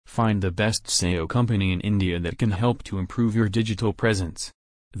Find the best SEO company in India that can help to improve your digital presence.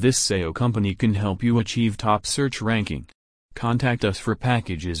 This SEO company can help you achieve top search ranking. Contact us for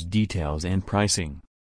packages, details and pricing.